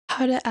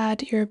how to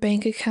add your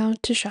bank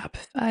account to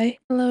Shopify.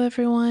 Hello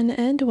everyone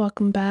and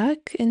welcome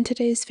back. In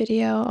today's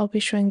video, I'll be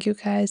showing you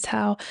guys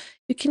how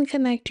you can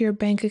connect your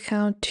bank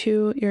account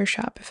to your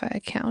Shopify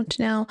account.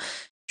 Now,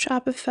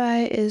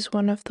 Shopify is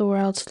one of the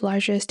world's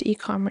largest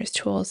e-commerce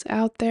tools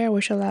out there,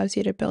 which allows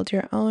you to build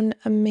your own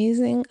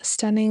amazing,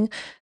 stunning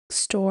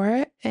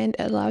store, and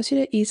allows you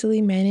to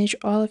easily manage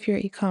all of your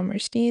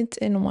e-commerce needs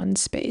in one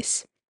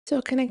space. So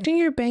connecting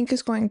your bank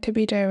is going to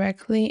be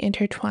directly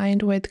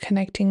intertwined with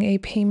connecting a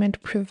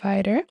payment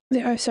provider.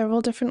 There are several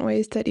different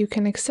ways that you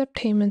can accept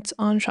payments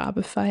on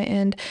Shopify,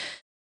 and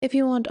if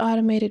you want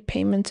automated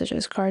payments such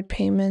as card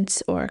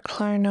payments or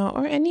Klarna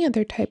or any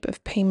other type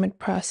of payment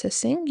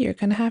processing, you're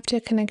going to have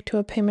to connect to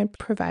a payment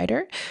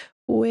provider,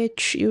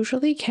 which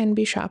usually can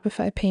be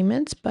Shopify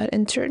Payments, but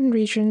in certain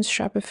regions,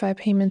 Shopify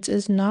Payments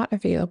is not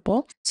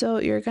available. So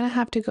you're going to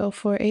have to go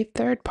for a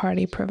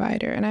third-party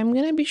provider. And I'm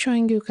going to be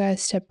showing you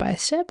guys step by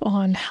step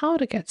on how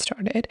to get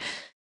started.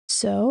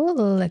 So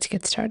let's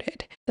get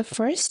started. The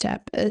first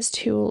step is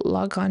to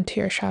log on to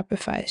your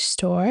Shopify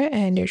store,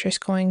 and you're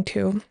just going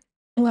to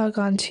log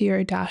on to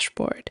your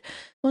dashboard.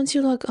 Once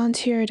you log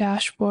onto your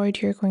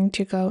dashboard, you're going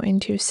to go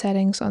into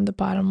settings on the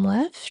bottom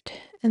left,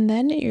 and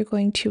then you're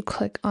going to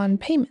click on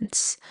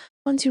payments.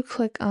 Once you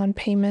click on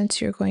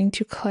payments, you're going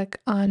to click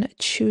on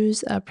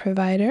choose a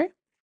provider.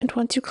 And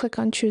once you click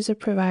on choose a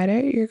provider,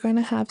 you're going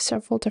to have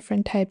several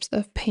different types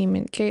of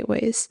payment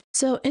gateways.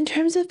 So in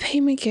terms of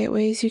payment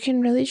gateways, you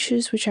can really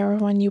choose whichever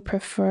one you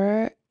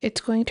prefer. It's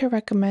going to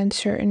recommend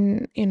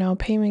certain,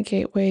 payment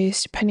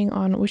gateways depending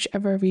on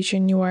whichever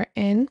region you are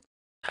in.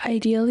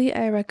 Ideally,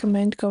 I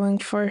recommend going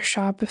for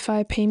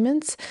Shopify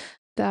Payments.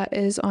 That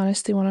is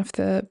honestly one of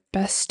the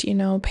best,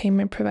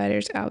 payment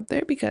providers out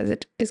there because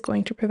it is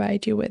going to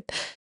provide you with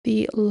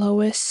the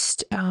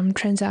lowest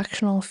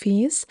transactional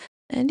fees.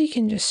 And you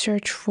can just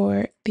search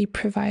for the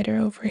provider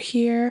over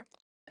here.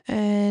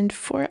 And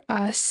for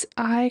us,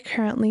 I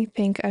currently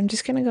think I'm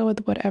just going to go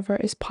with whatever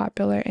is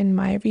popular in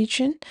my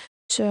region.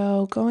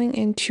 So going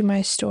into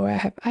my store, I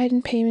have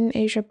Iden Payment,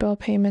 Asia Bill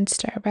Payments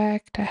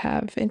Direct, I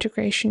have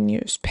Integration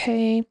Use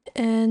Pay,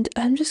 and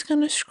I'm just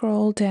going to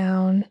scroll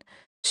down.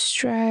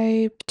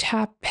 Stripe,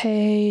 Tap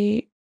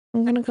Pay.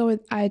 I'm going to go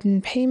with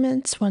Iden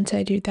Payments. Once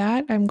I do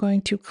that, I'm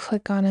going to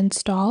click on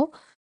Install.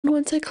 And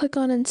once I click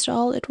on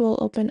Install, it will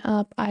open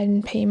up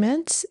Iden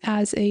Payments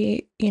as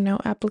a,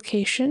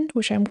 application,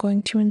 which I'm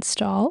going to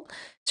install.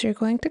 So you're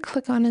going to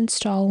click on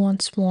Install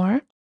once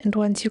more. And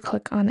once you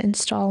click on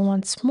Install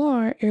once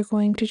more, you're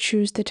going to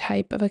choose the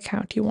type of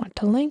account you want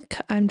to link.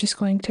 I'm just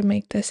going to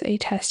make this a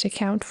test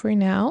account for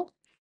now.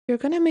 You're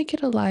going to make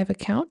it a live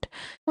account.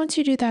 Once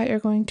you do that, you're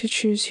going to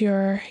choose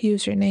your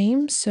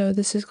username. So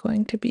this is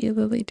going to be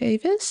Lily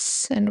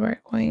Davis, and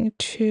we're going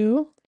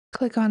to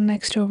click on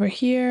next over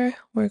here.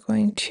 We're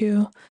going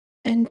to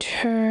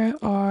enter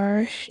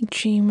our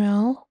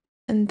Gmail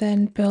and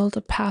then build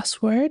a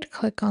password.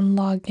 Click on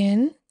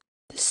login.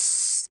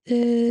 This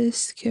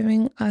is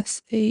giving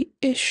us a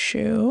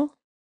issue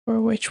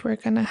for which we're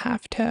going to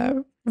have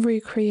to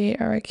recreate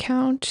our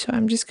account. So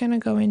I'm just going to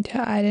go into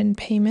Iden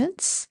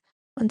Payments.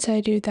 Once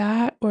I do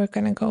that, we're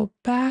going to go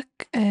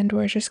back and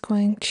we're just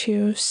going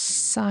to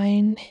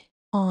sign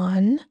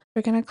on.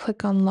 We're going to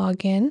click on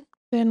login.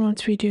 Then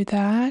once we do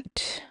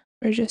that,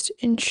 we're just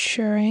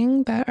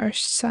ensuring that our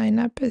sign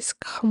up is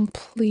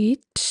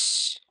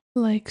complete,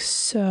 like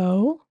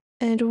so.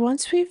 And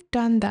once we've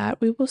done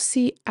that, we will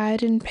see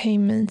Iden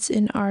Payments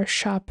in our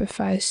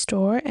Shopify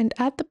store. And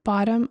at the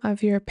bottom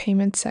of your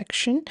payment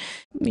section,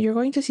 you're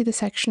going to see the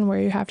section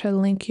where you have to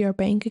link your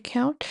bank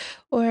account,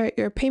 or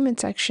your payment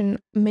section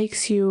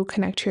makes you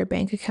connect to your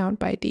bank account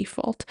by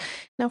default.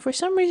 Now, for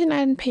some reason,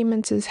 Iden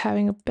Payments is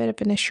having a bit of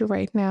an issue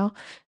right now.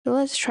 So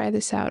let's try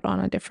this out on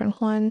a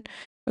different one.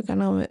 We're going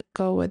to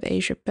go with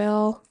Asia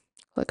Bill,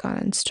 click on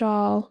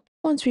install.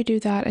 Once we do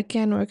that,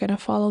 again, we're going to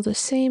follow the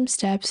same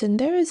steps, and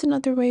there is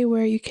another way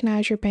where you can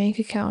add your bank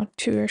account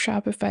to your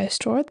Shopify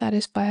store. That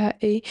is via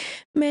a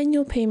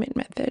manual payment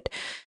method.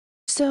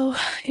 So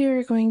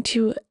you're going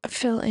to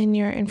fill in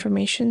your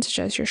information such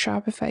as your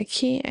Shopify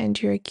key and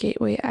your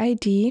gateway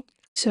ID.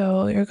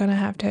 So you're going to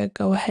have to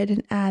go ahead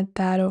and add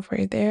that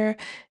over there.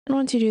 And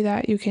once you do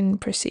that, you can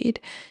proceed.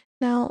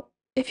 Now,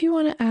 if you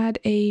want to add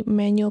a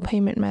manual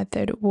payment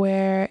method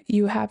where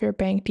you have your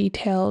bank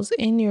details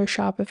in your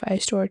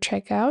Shopify store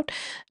checkout,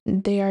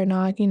 they are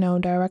not,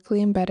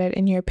 directly embedded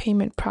in your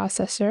payment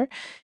processor,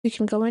 you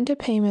can go into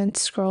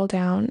payments, scroll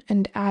down,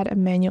 and add a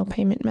manual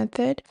payment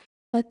method.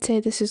 Let's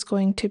say this is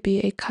going to be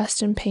a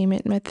custom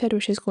payment method,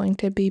 which is going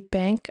to be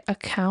bank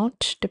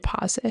account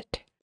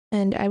deposit.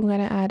 And I'm going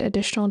to add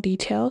additional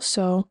details.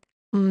 So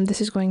this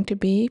is going to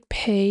be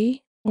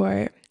pay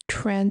or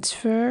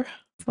transfer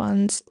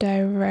funds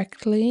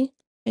directly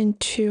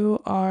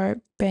into our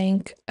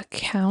bank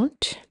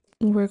account.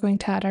 We're going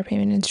to add our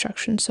payment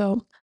instructions.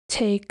 So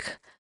take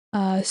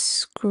a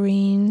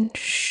screenshot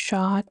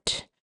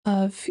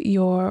of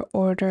your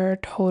order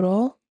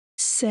total,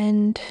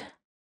 send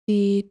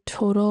the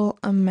total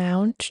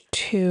amount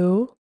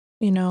to,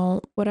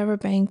 whatever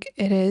bank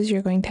it is.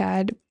 You're going to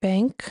add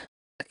bank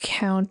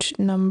account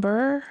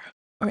number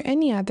or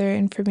any other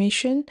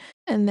information,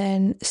 and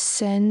then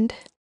send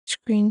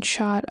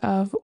screenshot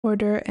of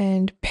order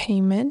and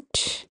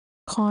payment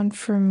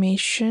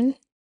confirmation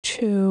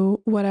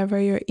to whatever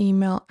your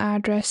email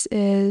address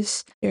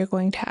is. You're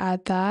going to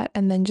add that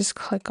and then just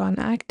click on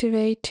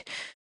activate.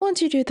 Once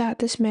you do that,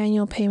 this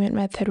manual payment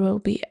method will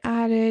be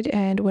added,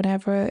 and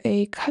whenever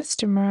a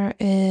customer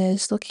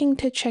is looking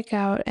to check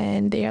out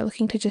and they are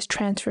looking to just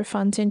transfer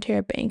funds into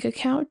your bank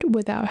account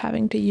without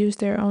having to use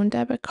their own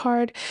debit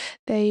card,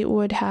 they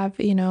would have,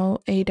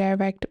 a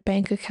direct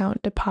bank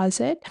account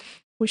deposit,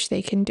 which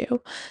they can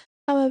do.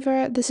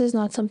 However, this is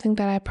not something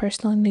that I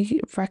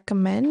personally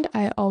recommend.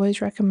 I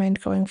always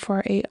recommend going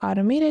for a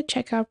automated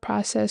checkout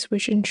process,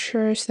 which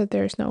ensures that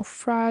there's no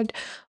fraud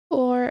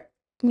or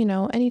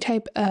any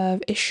type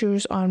of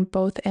issues on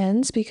both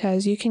ends,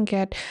 because you can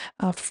get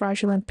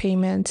fraudulent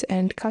payments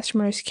and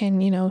customers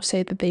can,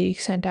 say that they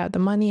sent out the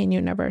money and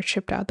you never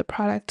shipped out the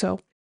product.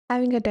 So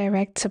having a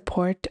direct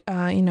support,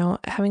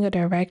 having a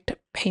direct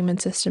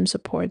payment system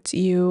supports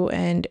you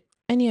and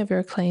any of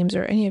your claims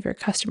or any of your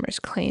customers'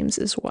 claims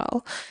as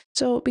well.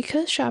 So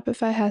because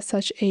Shopify has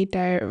such a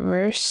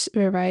diverse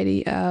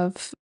variety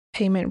of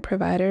payment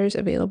providers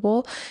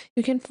available,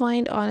 you can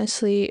find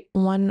honestly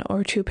 1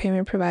 or 2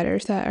 payment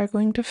providers that are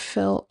going to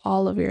fill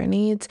all of your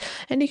needs,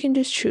 and you can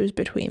just choose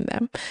between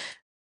them.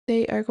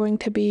 They are going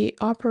to be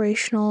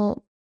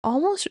operational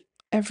almost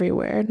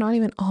everywhere, not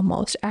even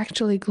almost,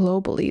 actually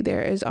globally.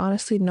 There is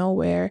honestly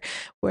nowhere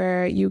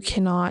where you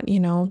cannot,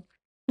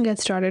 get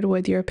started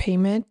with your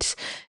payments.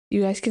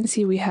 You guys can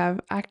see we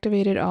have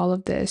activated all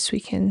of this.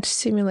 We can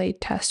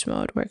simulate test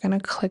mode. We're going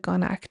to click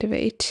on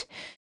activate.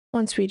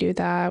 Once we do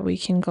that, we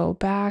can go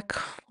back.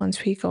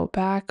 Once we go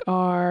back,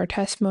 our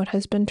test mode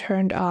has been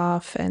turned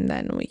off, and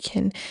then we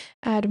can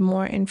add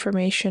more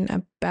information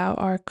about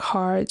our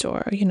cards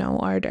or,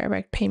 our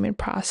direct payment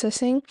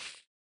processing.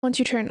 Once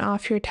you turn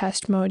off your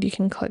test mode, you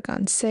can click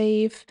on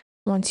save.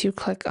 Once you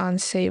click on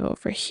save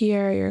over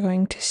here, you're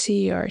going to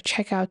see your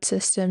checkout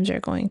systems are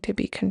going to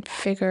be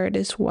configured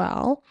as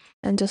well.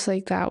 And just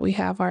like that, we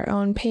have our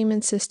own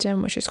payment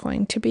system, which is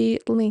going to be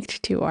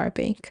linked to our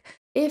bank.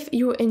 If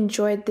you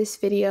enjoyed this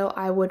video,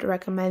 I would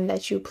recommend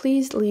that you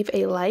please leave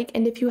a like.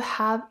 And if you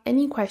have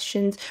any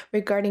questions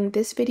regarding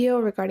this video,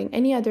 regarding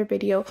any other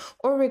video,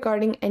 or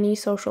regarding any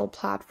social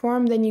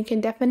platform, then you can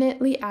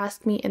definitely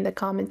ask me in the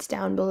comments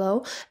down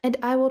below, and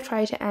I will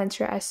try to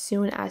answer as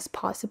soon as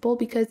possible,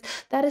 because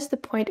that is the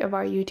point of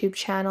our YouTube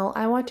channel.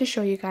 I want to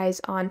show you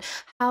guys on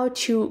how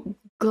to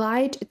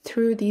glide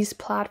through these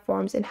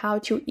platforms and how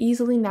to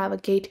easily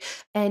navigate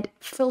and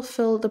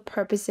fulfill the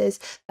purposes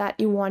that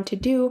you want to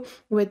do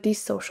with these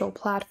social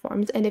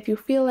platforms. And if you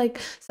feel like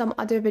some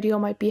other video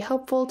might be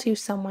helpful to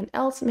someone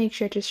else, make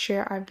sure to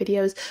share our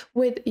videos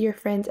with your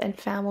friends and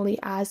family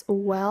as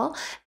well.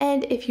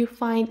 And if you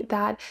find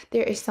that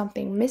there is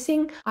something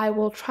missing, I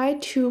will try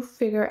to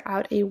figure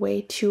out a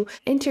way to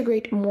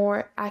integrate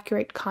more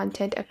accurate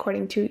content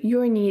according to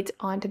your needs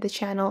onto the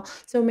channel.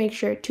 So make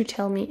sure to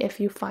tell me if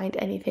you find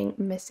anything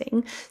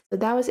missing. So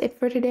that was it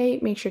for today.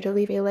 Make sure to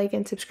leave a like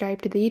and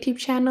subscribe to the YouTube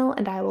channel,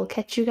 and I will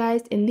catch you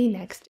guys in the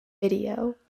next video.